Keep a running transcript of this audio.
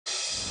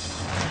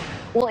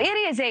Well, it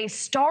is a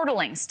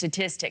startling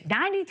statistic.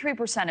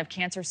 93% of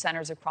cancer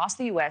centers across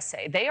the U.S.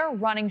 say they are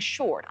running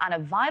short on a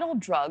vital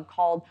drug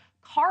called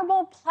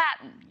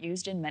carboplatin,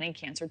 used in many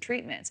cancer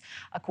treatments.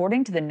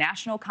 According to the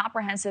National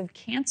Comprehensive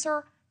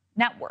Cancer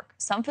Network,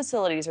 some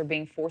facilities are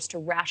being forced to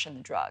ration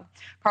the drug.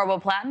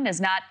 Carboplatin is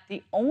not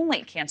the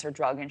only cancer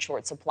drug in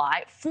short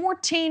supply.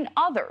 14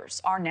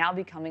 others are now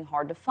becoming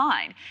hard to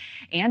find.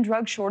 And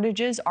drug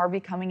shortages are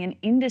becoming an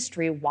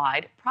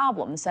industry-wide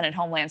problem. The Senate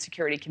Homeland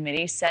Security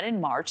Committee said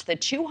in March that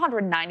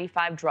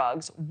 295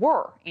 drugs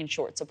were in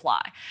short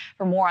supply.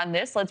 For more on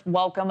this, let's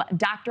welcome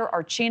Dr.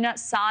 Archana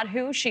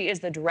Sadhu. She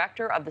is the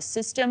director of the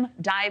System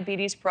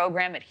Diabetes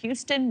Program at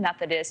Houston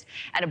Methodist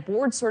and a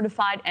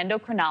board-certified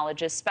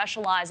endocrinologist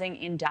specializing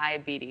in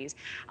diabetes.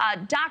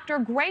 Doctor,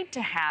 great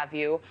to have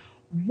you.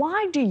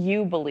 Why do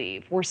you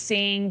believe we're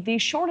seeing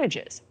these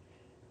shortages?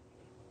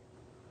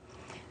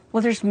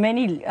 Well, there's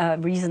many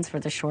reasons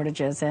for the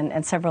shortages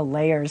and several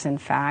layers, in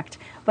fact,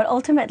 but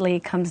ultimately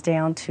it comes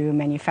down to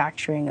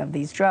manufacturing of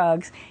these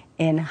drugs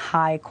in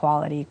high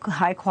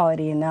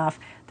quality enough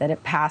that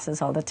it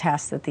passes all the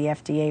tests that the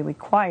FDA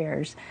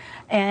requires.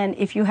 And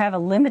if you have a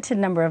limited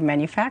number of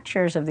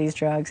manufacturers of these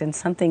drugs and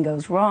something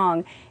goes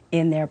wrong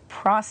in their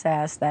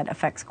process that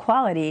affects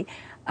quality,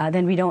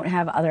 then we don't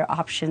have other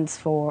options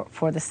for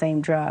the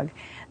same drug.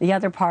 The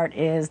other part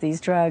is these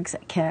drugs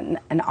can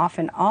and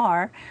often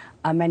are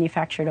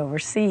manufactured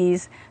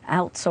overseas,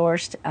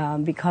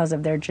 outsourced because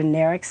of their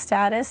generic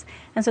status,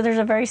 and so there's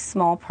a very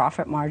small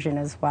profit margin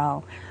as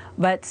well.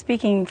 But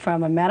speaking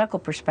from a medical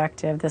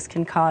perspective, this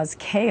can cause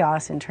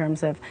chaos in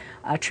terms of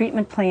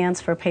treatment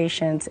plans for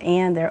patients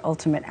and their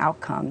ultimate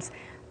outcomes.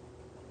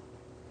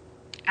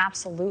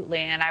 Absolutely,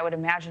 and I would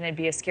imagine it'd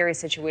be a scary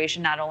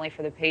situation not only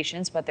for the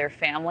patients but their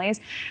families.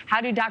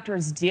 How do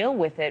doctors deal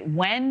with it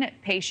when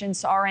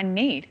patients are in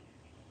need?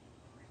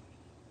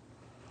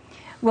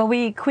 Well,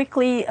 we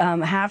quickly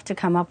have to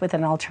come up with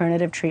an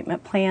alternative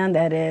treatment plan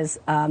that is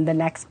the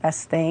next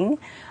best thing.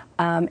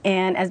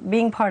 And as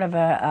being part of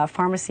a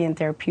pharmacy and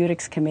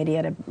therapeutics committee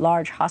at a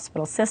large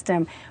hospital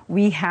system,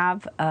 we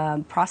have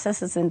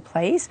processes in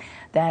place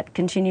that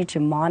continue to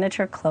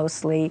monitor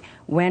closely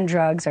when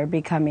drugs are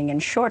becoming in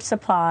short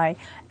supply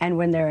and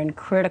when they're in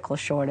critical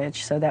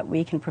shortage, so that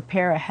we can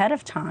prepare ahead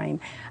of time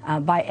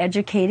by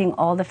educating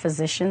all the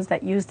physicians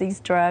that use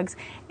these drugs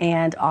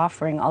and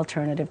offering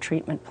alternative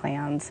treatment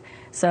plans.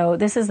 So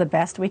this is the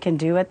best we can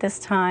do at this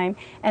time,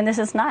 and this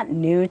is not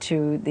new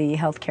to the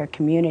healthcare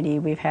community.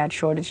 We've had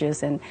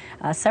shortages in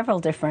several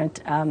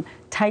different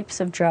types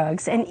of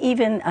drugs and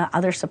even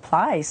other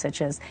supplies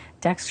such as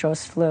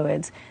dextrose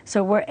fluids.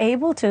 So we're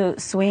able to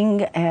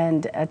swing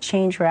and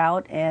change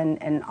route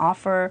and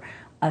offer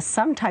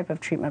some type of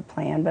treatment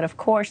plan, but of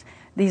course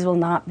these will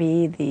not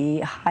be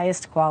the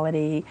highest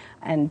quality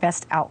and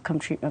best outcome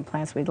treatment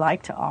plans we'd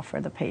like to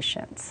offer the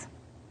patients.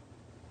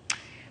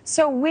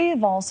 So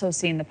we've also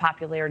seen the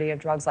popularity of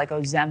drugs like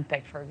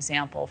Ozempic, for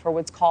example, for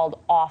what's called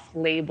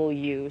off-label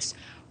use.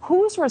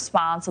 Who's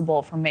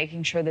responsible for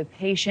making sure that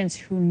patients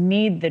who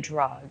need the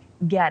drug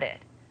get it?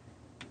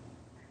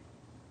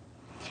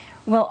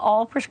 Well,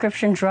 all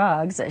prescription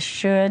drugs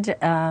should,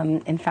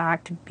 in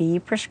fact, be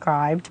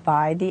prescribed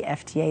by the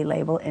FDA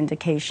label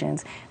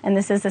indications, and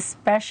this is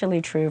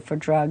especially true for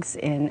drugs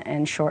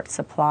in short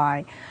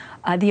supply.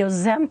 The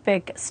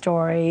Ozempic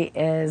story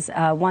is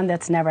one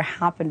that's never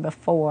happened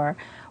before,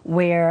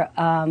 where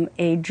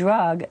a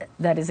drug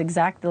that is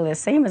exactly the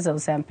same as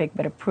Ozempic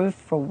but approved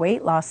for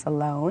weight loss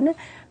alone,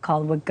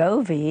 called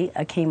Wegovy,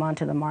 came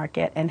onto the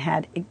market and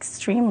had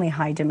extremely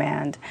high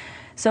demand.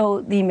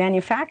 So the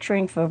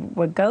manufacturing for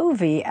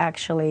Wegovy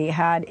actually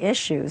had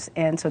issues,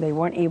 and so they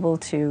weren't able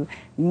to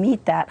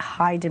meet that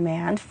high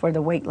demand for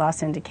the weight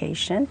loss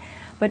indication.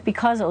 But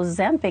because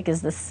Ozempic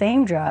is the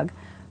same drug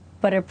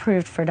but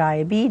approved for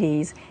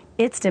diabetes,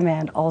 its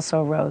demand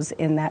also rose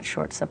in that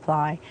short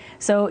supply.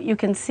 So you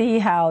can see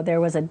how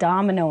there was a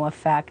domino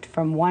effect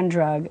from one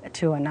drug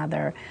to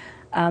another.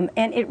 And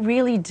it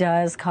really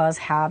does cause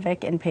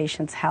havoc in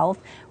patients' health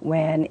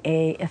when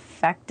an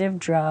effective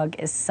drug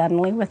is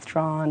suddenly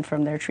withdrawn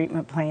from their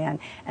treatment plan,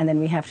 and then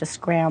we have to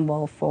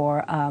scramble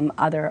for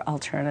other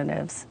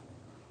alternatives.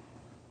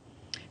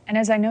 And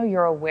as I know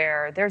you're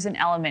aware, there's an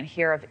element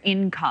here of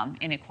income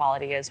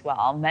inequality as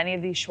well. Many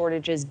of these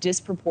shortages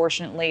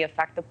disproportionately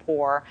affect the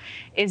poor.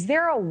 Is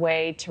there a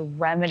way to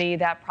remedy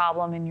that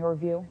problem in your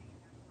view?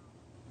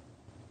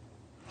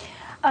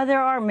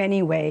 There are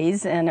many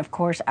ways, and of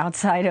course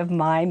outside of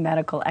my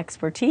medical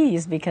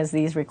expertise, because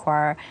these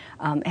require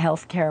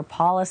healthcare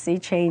policy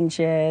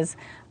changes,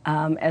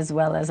 as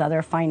well as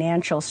other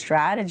financial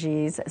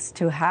strategies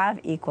to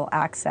have equal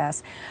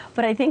access.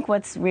 But I think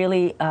what's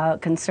really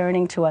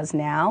concerning to us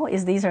now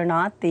is these are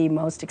not the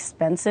most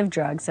expensive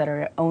drugs that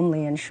are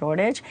only in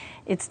shortage.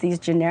 It's these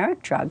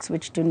generic drugs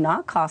which do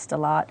not cost a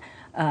lot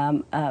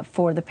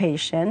for the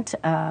patient,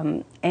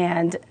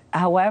 and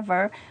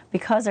However,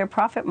 because their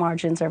profit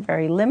margins are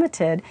very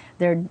limited,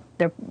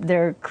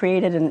 they're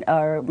created and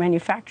are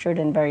manufactured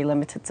in very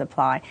limited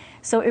supply.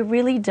 So it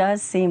really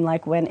does seem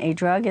like when a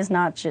drug is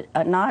not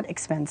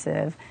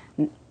expensive,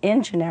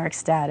 in generic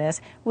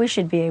status, we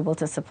should be able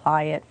to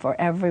supply it for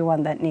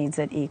everyone that needs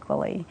it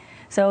equally.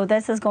 So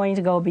this is going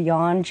to go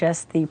beyond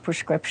just the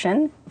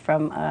prescription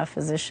from a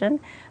physician.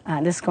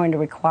 This is going to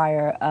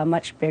require a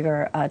much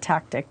bigger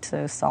tactic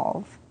to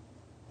solve.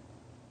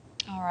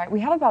 All right, we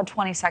have about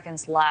 20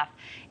 seconds left.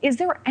 Is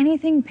there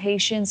anything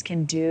patients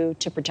can do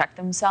to protect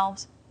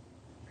themselves?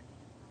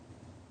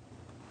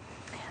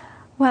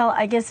 Well,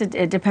 I guess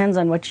it depends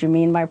on what you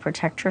mean by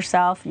protect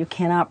yourself. You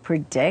cannot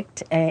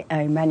predict a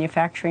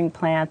manufacturing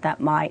plant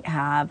that might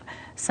have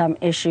some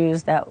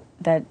issues that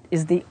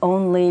is the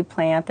only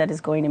plant that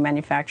is going to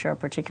manufacture a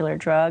particular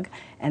drug,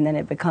 and then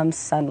it becomes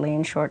suddenly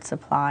in short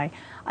supply.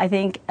 I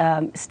think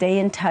stay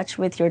in touch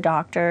with your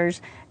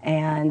doctors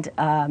and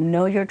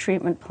know your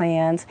treatment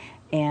plans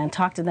and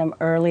talk to them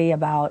early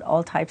about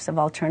all types of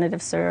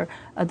alternatives so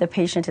the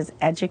patient is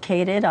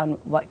educated on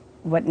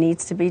what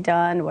needs to be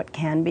done, what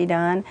can be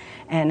done,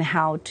 and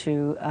how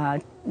to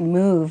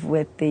move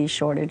with the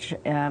shortage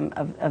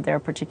of their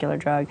particular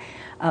drug.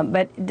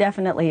 But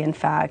definitely, in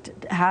fact,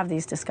 have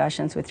these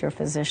discussions with your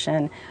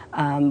physician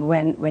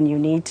when you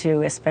need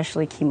to,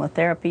 especially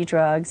chemotherapy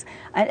drugs,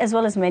 as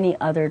well as many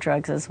other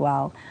drugs as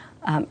well.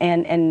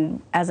 And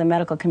as a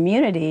medical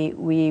community,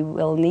 we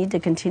will need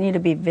to continue to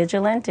be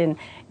vigilant in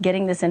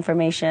getting this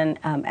information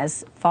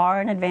as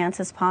far in advance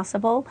as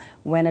possible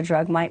when a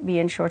drug might be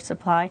in short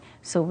supply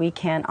so we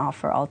can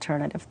offer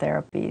alternative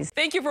therapies.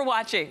 Thank you for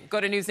watching. Go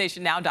to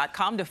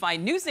newsnationnow.com to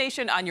find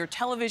NewsNation on your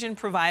television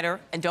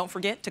provider. And don't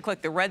forget to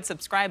click the red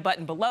subscribe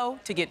button below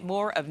to get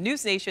more of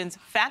NewsNation's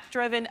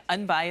fact-driven,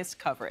 unbiased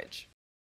coverage.